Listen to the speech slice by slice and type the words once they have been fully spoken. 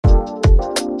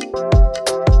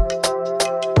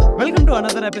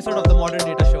another episode of the Modern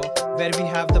Data Show, where we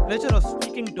have the pleasure of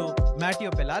speaking to Matteo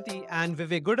Pelati and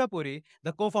Vivek Gudapuri,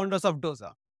 the co-founders of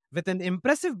Dozer. With an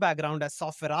impressive background as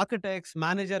software architects,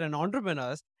 manager, and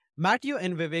entrepreneurs, Matteo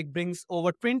and Vivek brings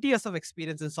over 20 years of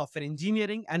experience in software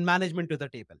engineering and management to the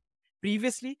table.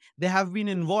 Previously, they have been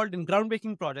involved in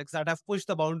groundbreaking projects that have pushed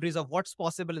the boundaries of what's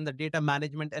possible in the data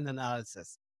management and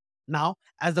analysis. Now,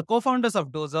 as the co-founders of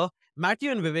Dozer,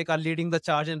 Matthew and Vivek are leading the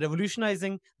charge in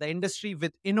revolutionizing the industry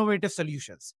with innovative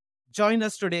solutions. Join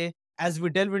us today as we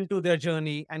delve into their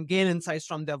journey and gain insights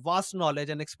from their vast knowledge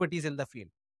and expertise in the field.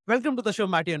 Welcome to the show,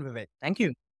 Matthew and Vivek. Thank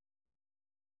you.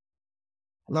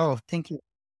 Hello, thank you.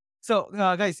 So,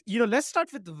 guys, let's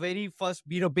start with the very first,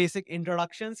 basic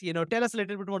introductions. Tell us a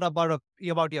little bit more about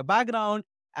your background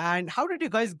and how did you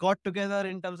guys got together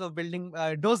in terms of building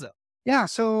Dozer? Yeah,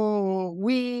 so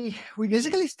we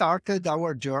basically started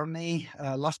our journey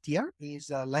last year. Is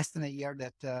less than a year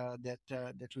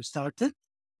that we started.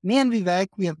 Me and Vivek,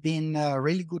 we have been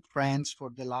really good friends for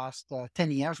the last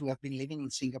 10 years. We have been living in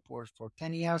Singapore for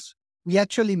 10 years. We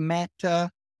actually met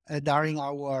during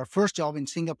our first job in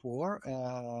Singapore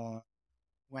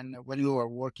when we were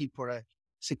working for a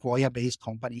Sequoia-based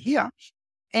company here.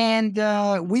 And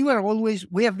we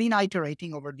have been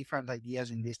iterating over different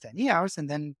ideas in these 10 years.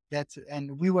 And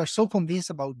we were so convinced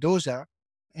about Dozer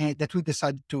that we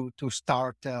decided to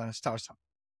start something.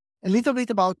 A little bit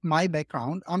about my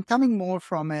background. I'm coming more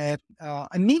from a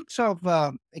mix of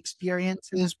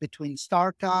experiences between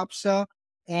startups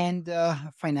and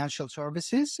financial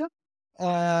services.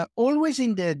 Always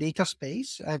in the data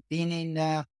space. I've been in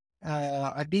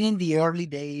the early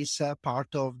days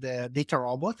part of the data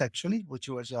robot, actually, which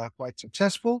was quite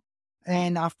successful.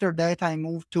 And after that, I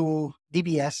moved to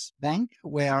DBS Bank,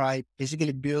 where I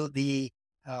basically built the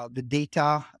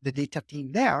data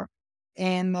team there.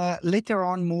 And later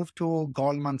on, moved to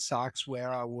Goldman Sachs,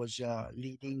 where I was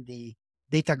leading the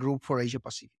data group for Asia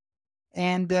Pacific.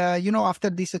 And after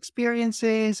these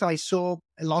experiences, I saw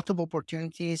a lot of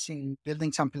opportunities in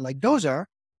building something like Dozer.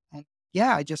 And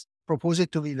yeah, I just proposed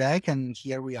it to Vivek, and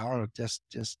here we are, just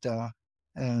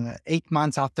 8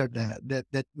 months after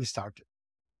that we started.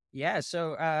 Yeah.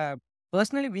 So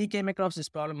personally, we came across this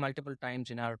problem multiple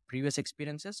times in our previous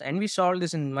experiences, and we solved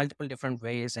this in multiple different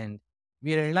ways. And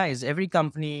we realized every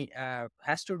company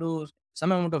has to do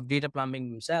some amount of data plumbing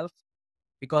themselves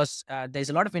because there's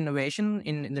a lot of innovation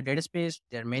in the data space.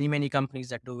 There are many companies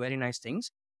that do very nice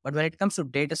things. But when it comes to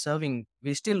data serving,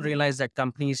 we still realize that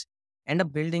companies end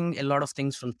up building a lot of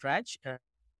things from scratch,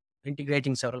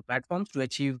 integrating several platforms to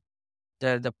achieve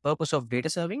the purpose of data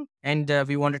serving, and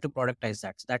we wanted to productize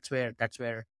that. So that's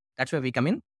where we come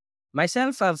in.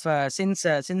 Myself, I've since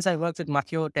I worked with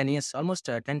Matteo 10 years, almost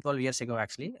 10, 12 years ago,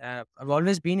 actually. I've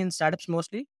always been in startups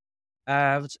mostly.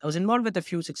 I was involved with a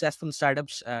few successful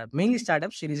startups, mainly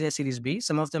startups, Series A, Series B.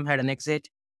 Some of them had an exit.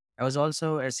 I was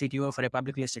also a CTO for a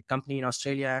publicly listed company in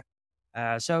Australia.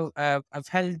 I've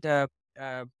held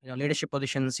leadership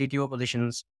positions, CTO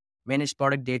positions, managed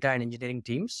product data and engineering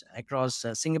teams across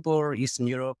Singapore, Eastern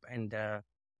Europe, and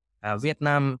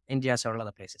Vietnam, India, several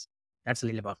other places. That's a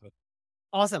little about me.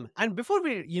 Awesome. And before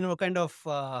we, kind of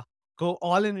go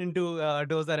all into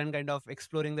Dozer and kind of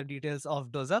exploring the details of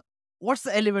Dozer, what's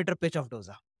the elevator pitch of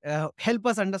Dozer? Help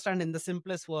us understand in the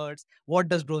simplest words, what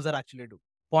does Dozer actually do?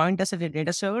 Point us at your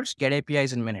data servers, get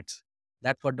APIs in minutes.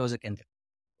 That's what Dozer can do.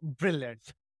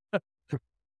 Brilliant.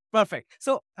 Perfect.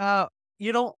 So,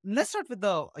 let's start with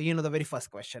the very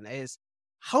first question is,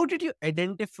 how did you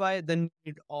identify the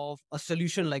need of a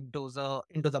solution like Dozer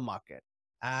into the market?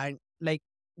 And like,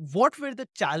 what were the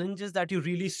challenges that you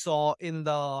really saw in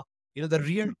the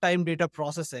real-time data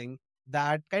processing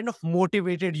that kind of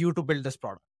motivated you to build this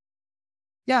product?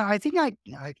 Yeah, I think I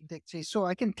can say so.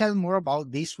 I can tell more about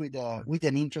this with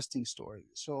an interesting story.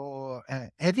 So,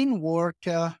 having worked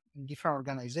in different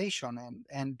organization,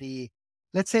 and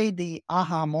let's say the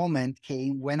aha moment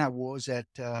came when I was at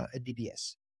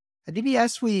DBS. At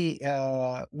DBS,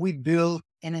 we built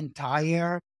an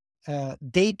entire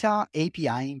data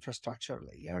API infrastructure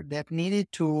layer that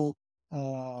needed to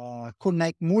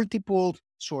connect multiple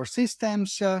source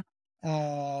systems,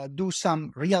 do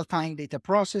some real-time data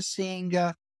processing,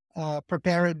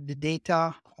 prepare the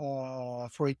data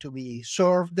for it to be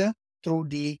served through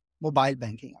the mobile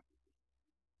banking app.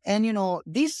 And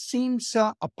this seems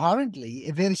apparently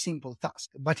a very simple task,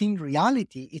 but in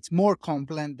reality, it's more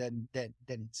complex than it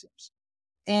seems.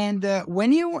 And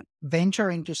when you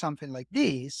venture into something like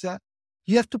this,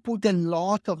 you have to put a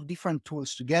lot of different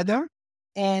tools together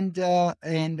and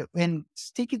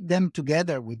stick them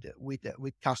together with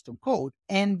custom code.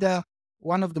 And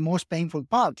one of the most painful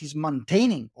parts is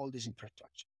maintaining all this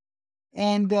infrastructure.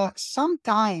 And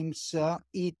sometimes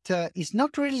it is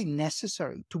not really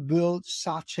necessary to build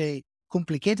such a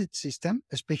complicated system,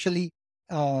 especially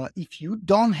if you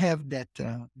don't have that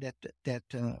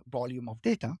volume of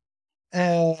data.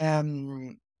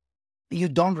 Um, you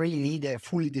don't really need a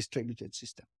fully distributed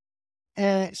system.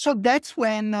 So that's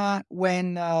when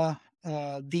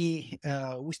we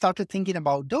started thinking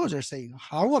about Dozer, saying,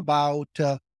 how about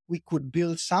we could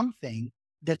build something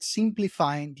that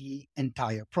simplifying the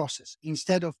entire process.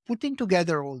 Instead of putting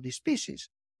together all these pieces,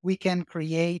 we can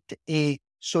create a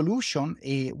solution,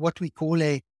 a what we call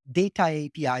a data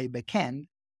API backend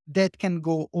that can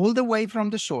go all the way from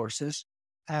the sources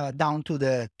down to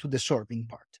the serving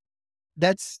part.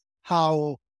 That's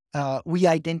how we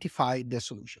identified the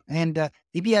solution. And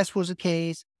DBS was a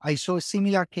case. I saw a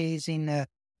similar case in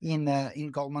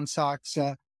Goldman Sachs,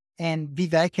 and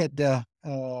Vivek had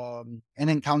and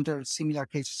encountered similar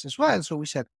cases as well. So we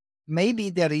said maybe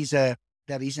there is an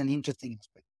interesting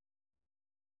aspect.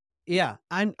 Yeah,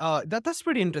 and that's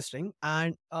pretty interesting.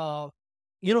 And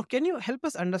can you help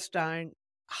us understand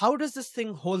how does this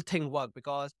whole thing work?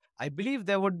 Because I believe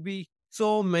there would be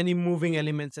so many moving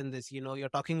elements in this. You're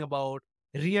talking about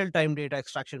real-time data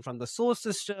extraction from the source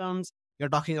systems. You're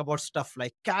talking about stuff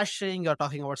like caching. You're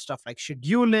talking about stuff like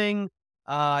scheduling.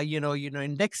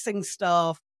 Indexing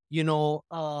stuff.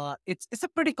 It's a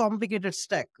pretty complicated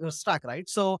stack, right?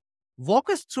 So walk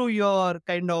us through your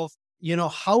kind of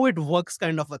how it works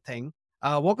kind of a thing.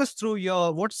 Walk us through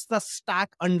your what's the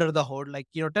stack under the hood, like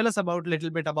tell us about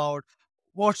little bit about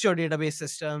what's your database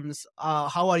systems,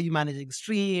 how are you managing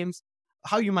streams,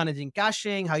 how are you managing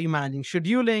caching, how are you managing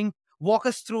scheduling. Walk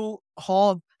us through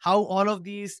how all of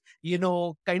these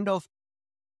kind of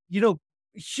you know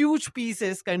huge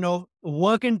pieces kind of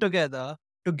working together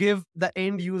to give the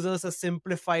end users a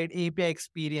simplified API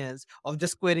experience of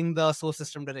just querying the source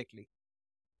system directly.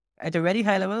 At a very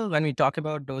high level, when we talk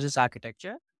about Doz's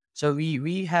architecture, so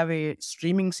we have a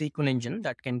streaming SQL engine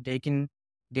that can take in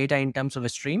data in terms of a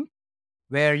stream,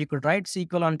 where you could write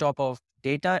SQL on top of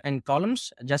data and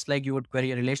columns, just like you would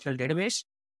query a relational database.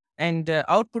 And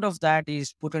output of that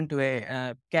is put into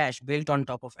a cache built on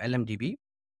top of LMDB.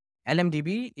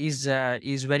 LMDB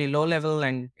is very low level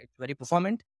and it's very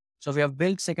performant. So we have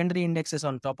built secondary indexes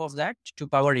on top of that to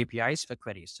power APIs for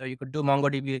queries. So you could do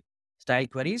MongoDB style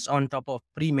queries on top of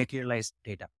pre-materialized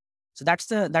data. So that's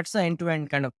the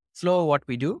end-to-end kind of flow of what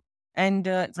we do. And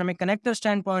from a connector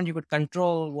standpoint, you could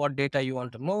control what data you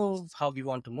want to move, how you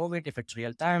want to move it, if it's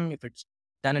real time, if it's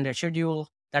done in a schedule.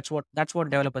 That's what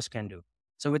developers can do.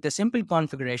 So with a simple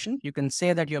configuration, you can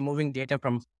say that you're moving data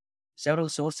from several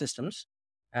source systems,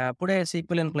 put a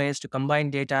SQL in place to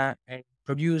combine data and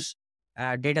produce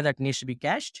data that needs to be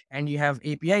cached. And you have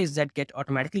APIs that get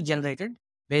automatically generated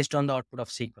based on the output of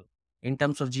SQL in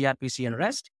terms of gRPC and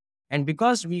REST. And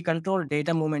because we control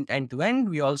data movement end to end,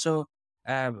 we also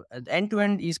end to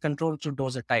end is controlled through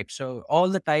Dozer types. So all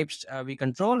the types we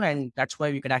control, and that's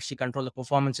why we can actually control the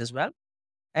performance as well.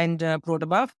 And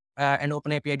protobuf and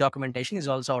OpenAPI documentation is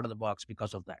also out of the box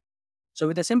because of that. So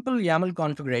with a simple YAML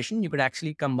configuration, you could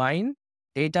actually combine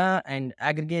data and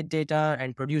aggregate data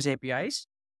and produce APIs,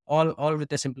 all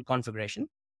with a simple configuration.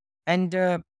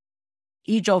 And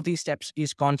each of these steps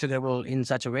is configurable in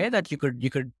such a way that you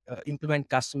could implement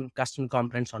custom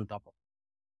components on top of.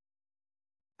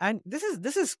 And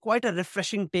this is quite a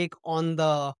refreshing take on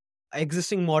the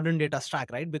existing modern data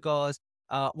stack, right? Because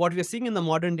what we're seeing in the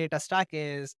modern data stack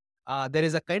is there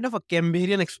is a kind of a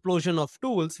Cambrian explosion of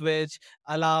tools which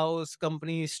allows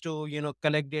companies to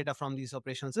collect data from these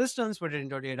operational systems, put it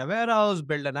into a data warehouse,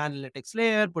 build an analytics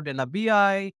layer, put in a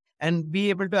BI, and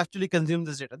be able to actually consume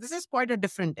this data. This is quite a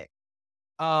different take.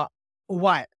 uh,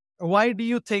 why why do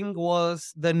you think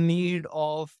was the need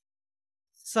of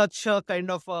such a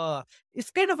kind of a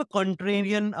it's kind of a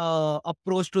contrarian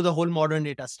approach to the whole modern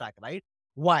data stack, right?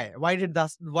 Why did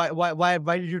that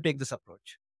why did you take this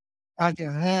approach?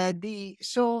 Okay, the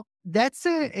so that's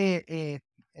how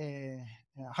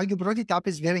you brought it up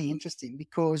is very interesting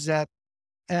because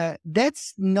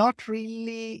that's not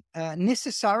really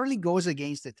necessarily goes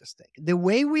against data stack. The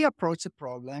way we approach the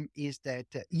problem is that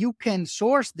you can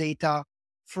source data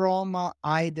from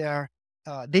either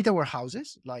data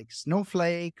warehouses like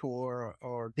Snowflake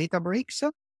or Databricks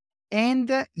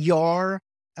and your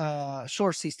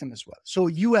source system as well. So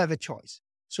you have a choice.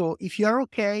 So if you're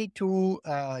okay to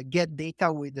get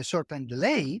data with a certain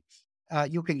delay,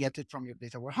 you can get it from your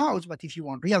data warehouse. But if you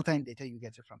want real-time data, you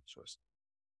get it from the source.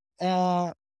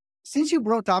 Uh, since you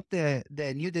brought up the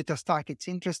new data stack, it's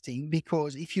interesting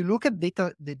because if you look at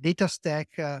the data stack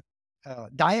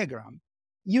diagram,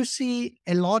 you see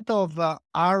a lot of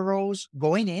arrows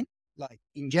going in like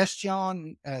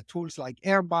ingestion, tools like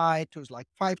Airbyte, tools like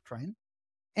Fivetran,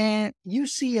 and you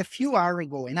see a few errors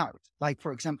going out, like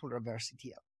for example, reverse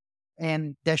ETL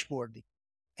and dashboarding.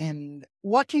 And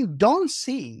what you don't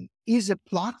see is a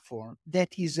platform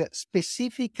that is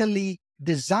specifically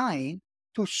designed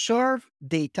to serve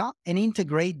data and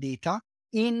integrate data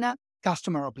in a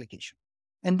customer application.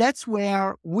 And that's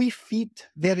where we fit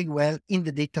very well in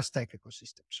the data stack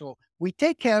ecosystem. So we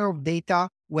take care of data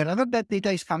wherever that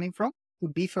data is coming from,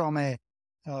 could be from a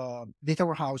data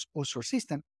warehouse or source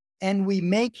system, and we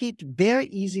make it very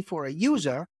easy for a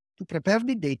user to prepare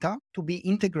the data to be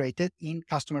integrated in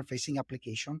customer facing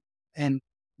application and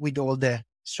with all the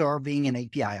serving and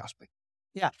API aspect.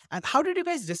 Yeah. And how did you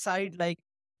guys decide like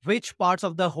which parts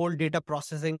of the whole data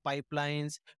processing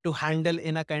pipelines to handle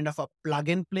in a kind of a plug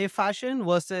and play fashion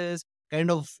versus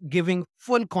kind of giving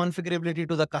full configurability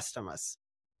to the customers?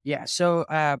 Yeah. So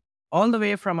all the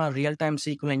way from a real-time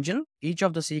SQL engine, each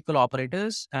of the SQL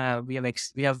operators, we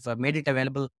have made it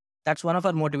available. That's one of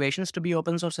our motivations to be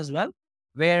open source as well,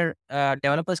 where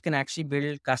developers can actually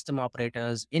build custom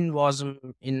operators in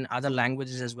WASM, in other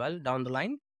languages as well down the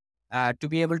line, to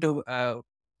be able to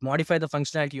modify the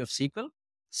functionality of SQL.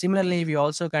 Similarly, we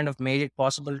also kind of made it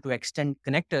possible to extend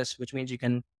connectors, which means you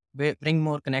can bring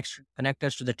more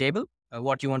connectors to the table,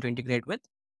 what you want to integrate with.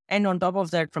 And on top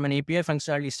of that, from an API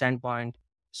functionality standpoint,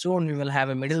 soon we will have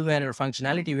a middleware or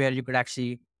functionality where you could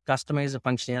actually customize the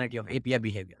functionality of API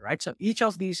behavior, right? So each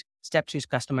of these steps is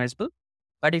customizable.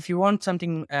 But if you want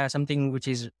something which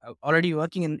is already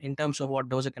working in terms of what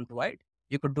Dozer can provide,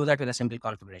 you could do that with a simple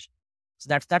configuration.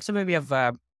 So that's the way we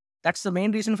have. That's the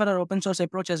main reason for our open source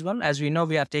approach as well. As we know,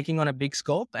 we are taking on a big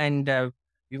scope, and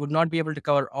we would not be able to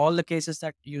cover all the cases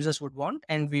that users would want,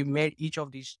 and we made each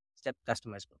of these steps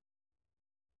customizable.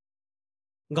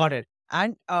 Got it.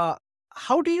 And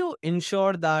how do you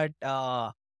ensure that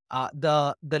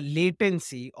the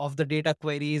latency of the data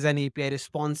queries and API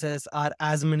responses are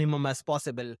as minimum as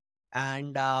possible?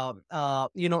 And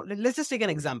let's just take an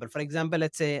example. For example,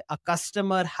 let's say a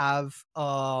customer have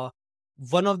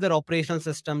one of their operational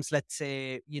systems, let's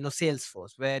say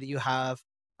Salesforce, where you have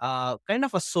kind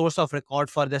of a source of record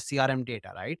for the CRM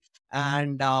data, right?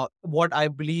 And what I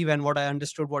believe and what I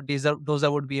understood, what those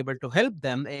would be able to help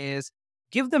them is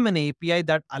give them an API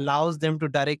that allows them to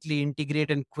directly integrate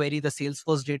and query the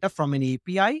Salesforce data from an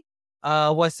API,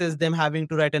 versus them having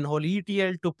to write an whole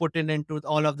ETL to put it into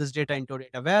all of this data into a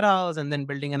data warehouse and then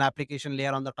building an application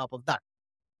layer on the top of that.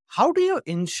 How do you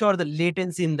ensure the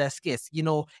latency in this case?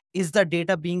 Is the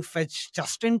data being fetched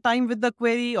just in time with the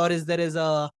query, or is there is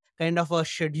a kind of a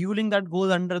scheduling that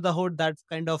goes under the hood that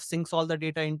kind of syncs all the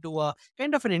data into a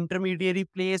kind of an intermediary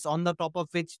place on the top of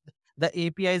which the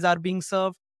APIs are being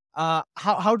served?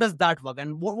 How does that work?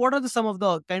 And what are some of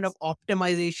the kind of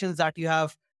optimizations that you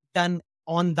have done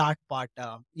on that part?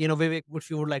 Vivek, if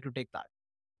you would like to take that.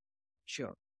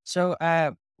 Sure. So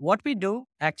what we do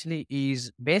actually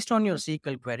is based on your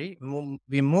SQL query,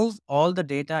 we move all the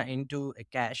data into a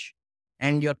cache,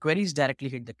 and your queries directly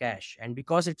hit the cache. And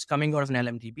because it's coming out of an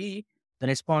LMDB, the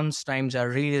response times are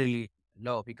really, really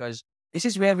low, because this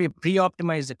is where we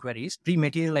pre-optimize the queries,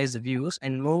 pre-materialize the views,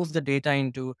 and move the data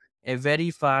into a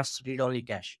very fast read-only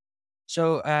cache.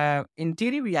 So in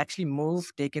theory, we actually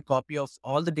take a copy of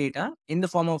all the data in the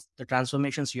form of the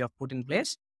transformations you have put in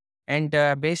place, and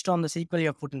based on the SQL you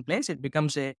have put in place, it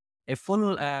becomes a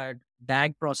full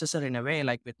DAG processor in a way,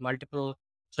 like with multiple.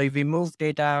 So if we move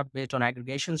data based on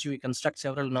aggregations, you construct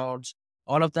several nodes.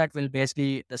 All of that will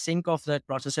basically, the sync of that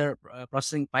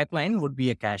processing pipeline would be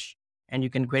a cache, and you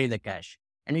can query the cache.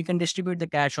 And you can distribute the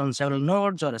cache on several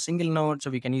nodes or a single node, so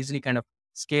we can easily kind of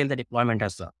scale the deployment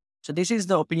as well. So this is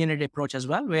the opinionated approach as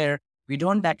well, where we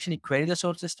don't actually query the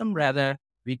source system, rather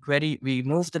we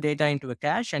move the data into a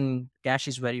cache, and cache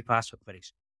is very fast for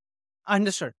queries.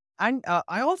 Understood. And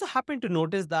I also happen to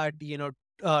notice that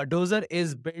Dozer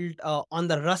is built on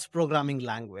the Rust programming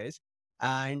language.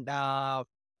 And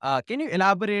can you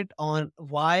elaborate on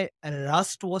why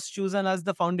Rust was chosen as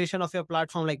the foundation of your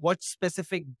platform? Like, what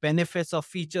specific benefits or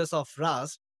features of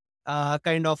Rust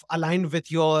kind of aligned with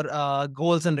your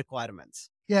goals and requirements?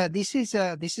 Yeah, this is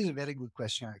a very good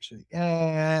question actually.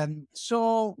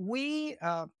 So we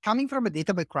coming from a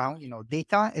data background,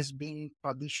 data has been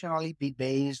traditionally be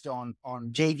based on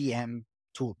JVM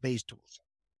based tools,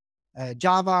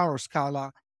 Java or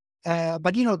Scala.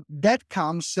 But that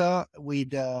comes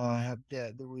with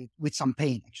some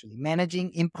pain actually.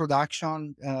 Managing in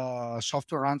production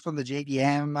software runs on the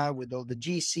JVM with all the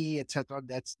GC, etc.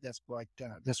 That's quite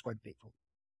painful.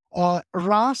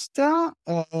 Rust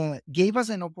gave us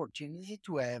an opportunity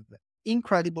to have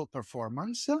incredible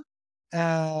performance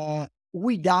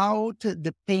without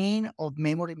the pain of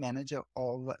memory manager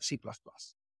of C++.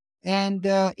 And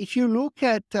if you look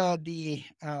at the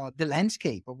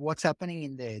landscape of what's happening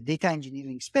in the data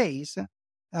engineering space,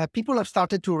 people have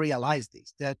started to realize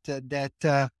this, that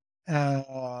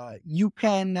you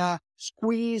can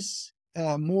squeeze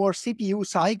more CPU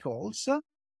cycles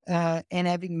and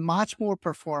having much more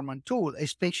performant tool,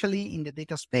 especially in the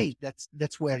data space.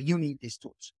 That's where you need these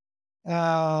tools.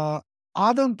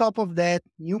 Add on top of that,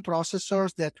 new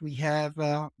processors that we have,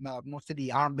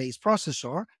 mostly ARM-based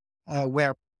processor,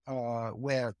 where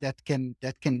that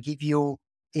can give you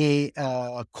a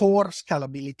core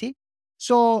scalability.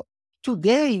 So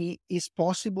today is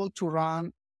possible to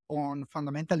run on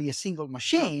fundamentally a single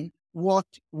machine what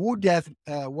it would have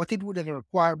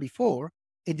required before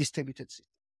a distributed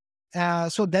system.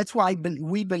 So that's why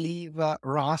we believe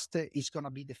Rust is going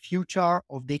to be the future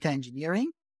of data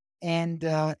engineering, and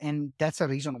that's a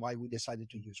reason why we decided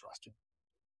to use Rust.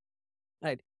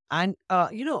 Right. And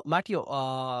Matteo,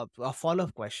 a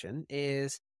follow-up question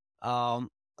is, um,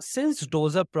 since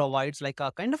Dozer provides like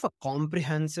a kind of a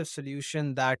comprehensive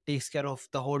solution that takes care of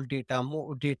the whole data,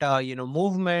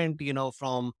 movement,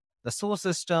 from the source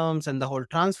systems and the whole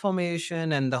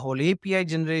transformation and the whole API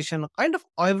generation, kind of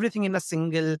everything in a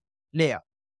single layer.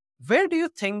 Where do you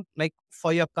think, like,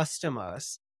 for your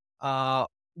customers, uh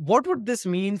what would this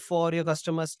mean for your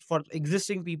customers, for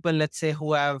existing people, let's say,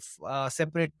 who have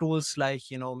separate tools like,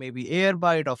 maybe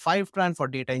Airbyte or Fivetran for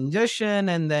data ingestion,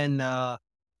 and then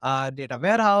data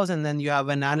warehouse, and then you have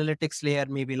an analytics layer,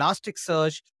 maybe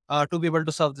Elasticsearch, to be able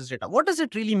to serve this data? What does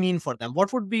it really mean for them?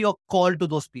 What would be your call to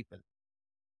those people?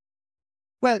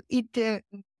 Well,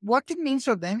 what it means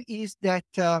for them is that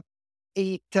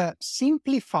it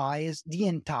simplifies the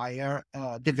entire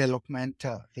development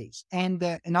phase. And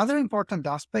another important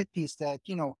aspect is that,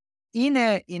 in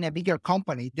a bigger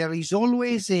company, there is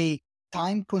always a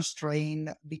time constraint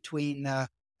between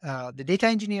the data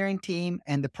engineering team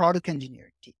and the product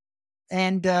engineering team.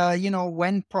 And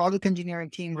when product engineering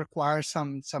team requires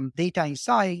some data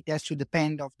insight, that should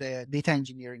depend of the data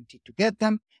engineering team to get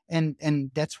them,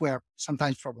 and that's where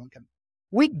sometimes problem come.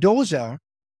 With Dozer,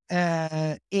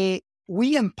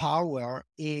 we empower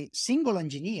a single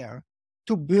engineer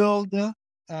to build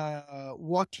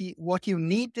what you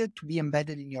need to be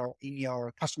embedded in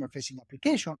your customer facing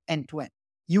application end to end.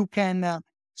 You can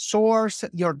source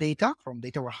your data from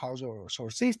data warehouse or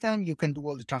source system. You can do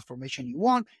all the transformation you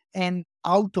want, and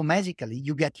automatically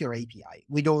you get your API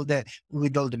with all the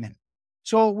menus.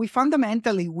 So we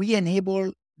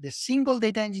enable the single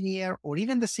data engineer or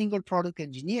even the single product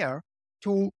engineer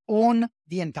to own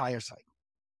the entire cycle.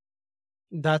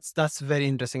 That's very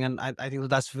interesting, and I think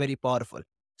that's very powerful.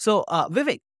 So,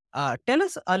 Vivek, tell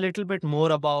us a little bit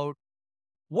more about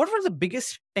what were the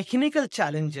biggest technical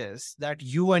challenges that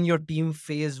you and your team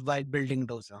faced while building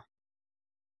Dozer?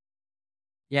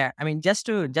 Yeah, I mean, just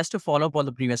to follow up on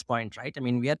the previous point, right? I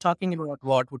mean, we are talking about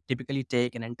what would typically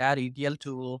take an entire ETL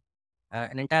tool,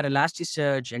 an entire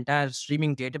Elasticsearch, entire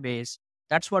streaming database.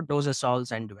 That's what Dozer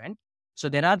solves end to end. So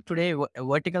there are today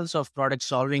verticals of products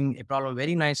solving a problem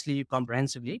very nicely,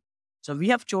 comprehensively. So we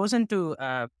have chosen to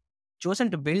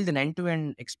build an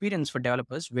end-to-end experience for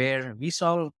developers where we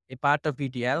solve a part of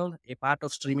ETL, a part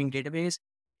of streaming database,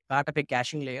 part of a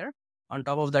caching layer, on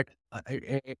top of that,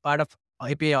 a part of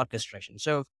API orchestration.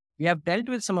 So we have dealt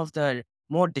with some of the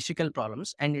more difficult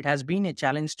problems, and it has been a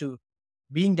challenge to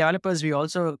being developers. We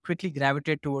also quickly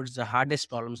gravitate towards the hardest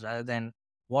problems rather than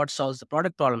what solves the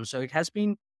product problem. So it has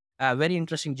been a very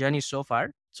interesting journey so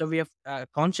far. So we have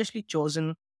consciously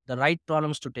chosen the right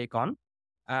problems to take on.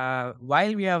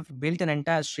 While we have built an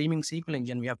entire streaming SQL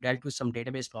engine, we have dealt with some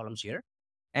database problems here.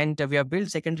 And we have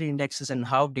built secondary indexes and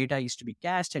how data is to be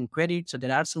cached and queried. So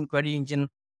there are some query engine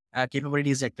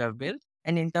capabilities that we have built.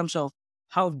 And in terms of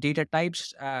how data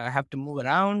types have to move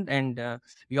around, and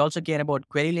we also care about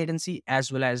query latency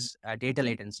as well as data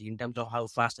latency in terms of how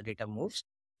fast the data moves.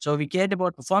 So we cared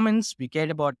about performance, we cared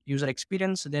about user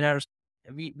experience.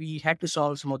 We had to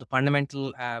solve some of the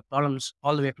fundamental problems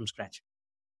all the way from scratch.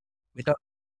 Without,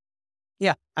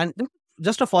 Yeah, and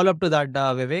just a follow up to that,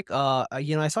 Vivek.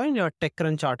 I saw in your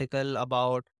TechCrunch article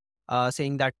about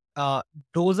saying that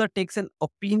Dozer takes an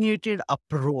opinionated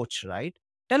approach, right?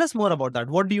 Tell us more about that.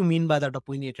 What do you mean by that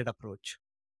opinionated approach?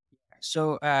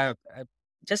 so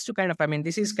just to kind of, I mean,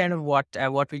 this is kind of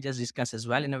what we just discussed as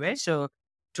well in a way. So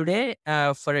today,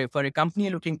 for a company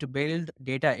looking to build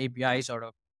data APIs out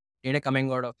of data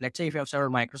coming out of, let's say, if you have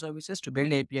several microservices to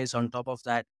build APIs on top of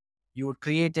that, you would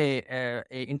create a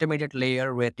intermediate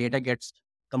layer where data gets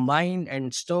combined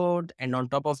and stored, and on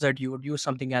top of that, you would use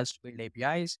something else to build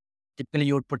APIs. Typically,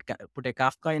 you would put a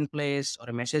Kafka in place or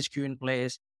a message queue in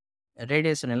place, a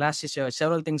Redis and Elasticsearch,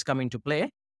 several things come into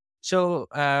play. So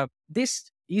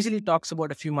this easily talks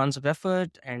about a few months of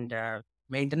effort and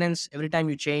maintenance. Every time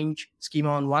you change schema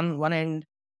on one end,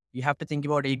 you have to think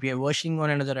about API versioning on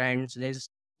another end. So there's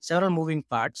several moving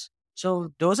parts. So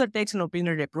Dozer takes an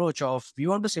opinionated approach of we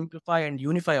want to simplify and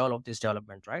unify all of this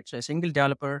development, right? So a single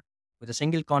developer with a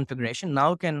single configuration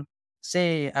now can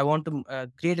say, I want to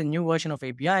create a new version of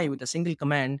API with a single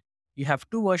command. You have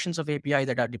two versions of API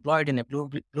that are deployed in a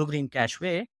blue-green cache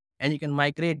way, and you can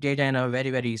migrate data in a very,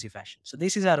 very easy fashion. So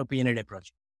this is our opinionated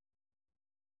approach.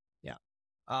 Yeah.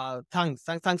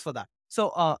 Thanks for that.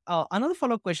 So, another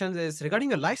follow-up question is regarding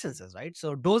your licenses, right?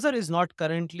 So, Dozer is not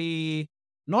currently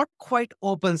not quite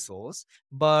open source,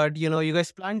 but you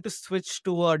guys plan to switch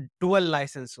to a dual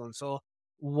license soon. So,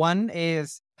 one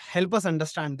is help us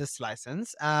understand this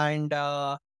license and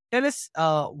tell us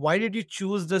why did you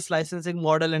choose this licensing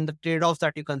model and the trade-offs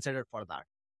that you considered for that.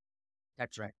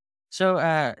 That's right.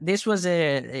 So this was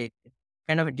a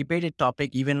kind of a debated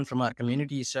topic even from our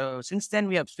community. So since then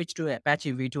we have switched to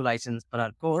Apache V2 license for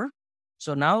our core.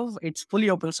 So now it's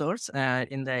fully open source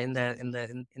in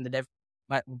the dev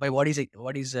by what is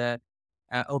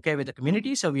okay with the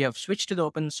community. So we have switched to the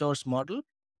open source model.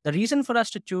 The reason for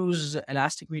us to choose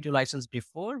Elastic V2 license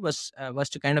before was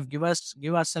to kind of give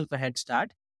ourselves a head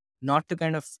start, not to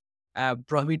kind of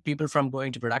prohibit people from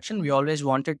going to production. We always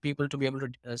wanted people to be able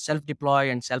to self-deploy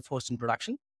and self-host in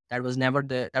production. That was never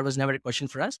a question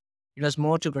for us. It was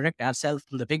more to protect ourselves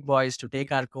from the big boys to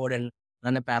take our code and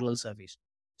run a parallel service.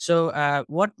 So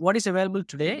what is available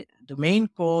today? The main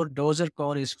core, Dozer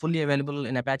core, is fully available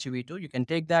in Apache V2. You can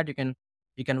take that. You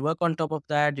can work on top of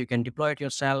that. You can deploy it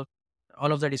yourself.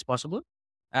 All of that is possible.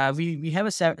 We have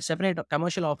a separate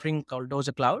commercial offering called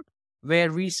Dozer Cloud,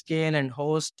 where we scale and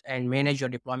host and manage your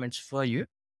deployments for you.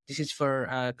 This is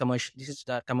for commercial. This is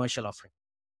the commercial offering.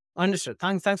 Understood.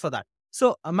 Thanks for that.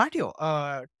 So, Matteo,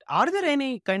 are there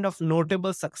any kind of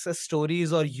notable success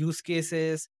stories or use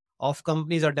cases of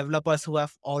companies or developers who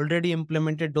have already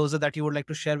implemented Dozer that you would like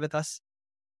to share with us?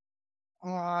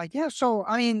 Yeah. So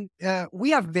I mean,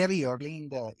 we are very early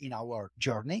in our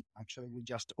journey. Actually, we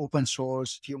just open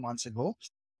source a few months ago.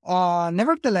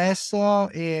 Nevertheless,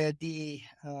 the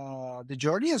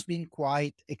journey has been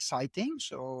quite exciting.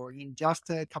 So in just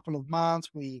a couple of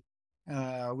months, we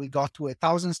got to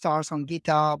 1,000 stars on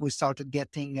GitHub. We started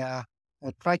getting a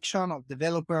traction of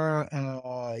developer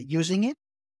using it.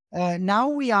 Now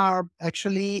we are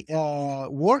actually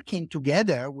working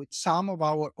together with some of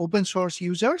our open source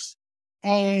users,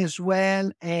 as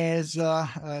well as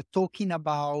talking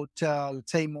about,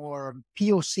 let's say, more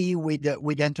POC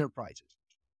with enterprises.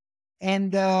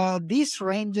 And this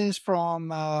ranges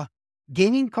from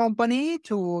gaming company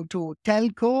to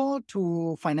telco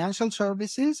to financial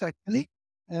services. Actually,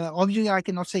 obviously, I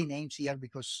cannot say names here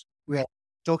because we are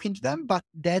talking to them, but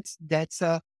that's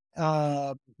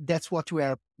what we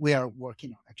are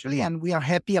working on actually, and we are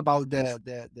happy about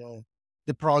the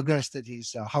progress that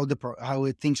is how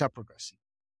things are progressing.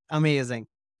 Amazing.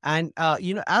 And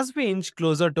as we inch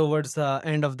closer towards the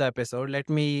end of the episode, let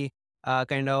me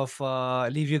kind of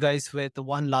leave you guys with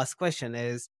one last question: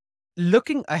 is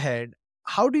looking ahead,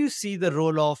 how do you see the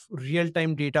role of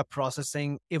real-time data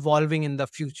processing evolving in the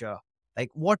future?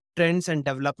 Like, what trends and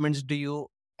developments do you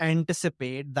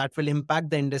anticipate that will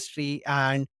impact the industry,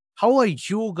 and how are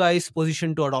you guys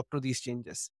positioned to adopt to these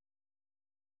changes?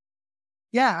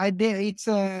 Yeah, it's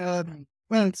well,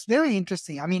 it's very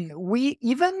interesting. I mean, we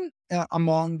even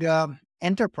among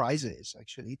enterprises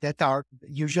actually that are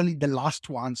usually the last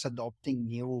ones adopting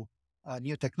new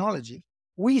technology,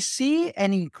 we see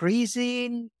an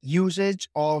increasing usage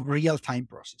of real time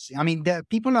processing. I mean, the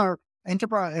people are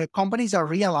enterprise companies are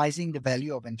realizing the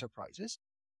value of enterprises,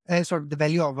 sort of the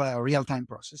value of real time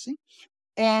processing,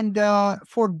 and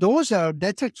for those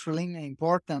that's extremely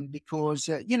important because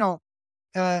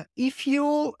if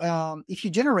you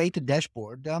generate a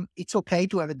dashboard, it's okay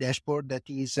to have a dashboard that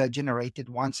is generated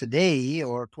once a day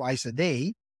or twice a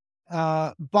day.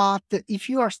 But if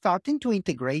you are starting to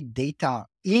integrate data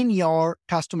in your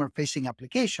customer-facing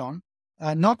application,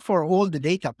 not for all the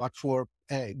data, but for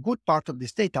a good part of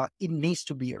this data, it needs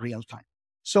to be real time.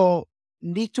 So,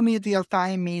 need to be real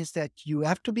time means that you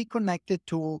have to be connected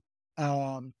to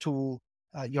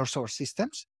your source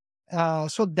systems.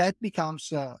 So that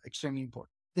becomes extremely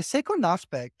important. The second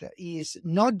aspect is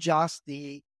not just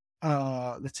the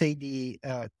let's say the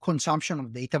consumption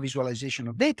of data, visualization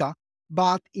of data,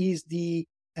 but is the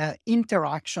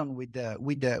interaction with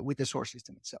the source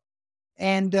system itself.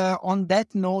 And on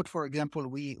that note, for example,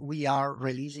 we are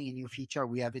releasing a new feature.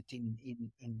 We have it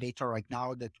in beta right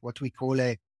now, that what we call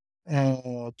a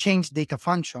change data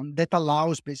function that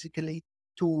allows basically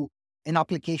to an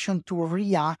application to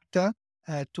react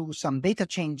to some data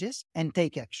changes and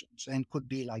take actions, and could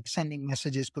be like sending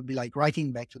messages, could be like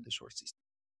writing back to the source system.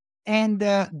 And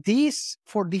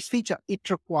for this feature, it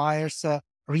requires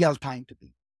real time to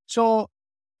be. So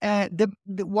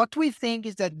what we think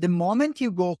is that the moment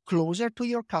you go closer to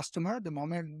your customer, the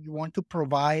moment you want to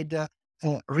provide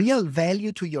real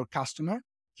value to your customer,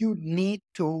 you need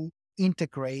to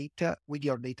integrate with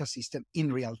your data system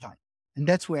in real time. And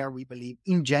that's where we believe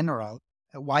in general,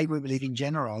 why we believe in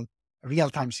general,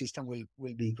 real-time system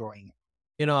will be growing.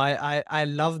 I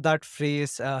love that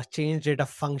phrase, change data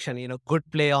function. Good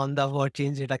play on the word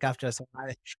change data capture. So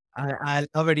I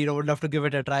love it. Would love to give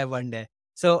it a try one day.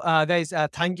 So, guys,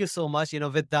 thank you so much.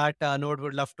 With that note,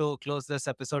 would love to close this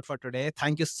episode for today.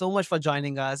 Thank you so much for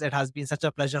joining us. It has been such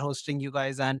a pleasure hosting you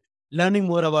guys and learning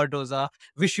more about Dozer.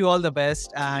 Wish you all the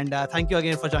best, and thank you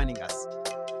again for joining us.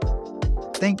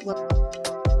 Thank you.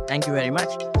 Thank you very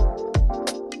much.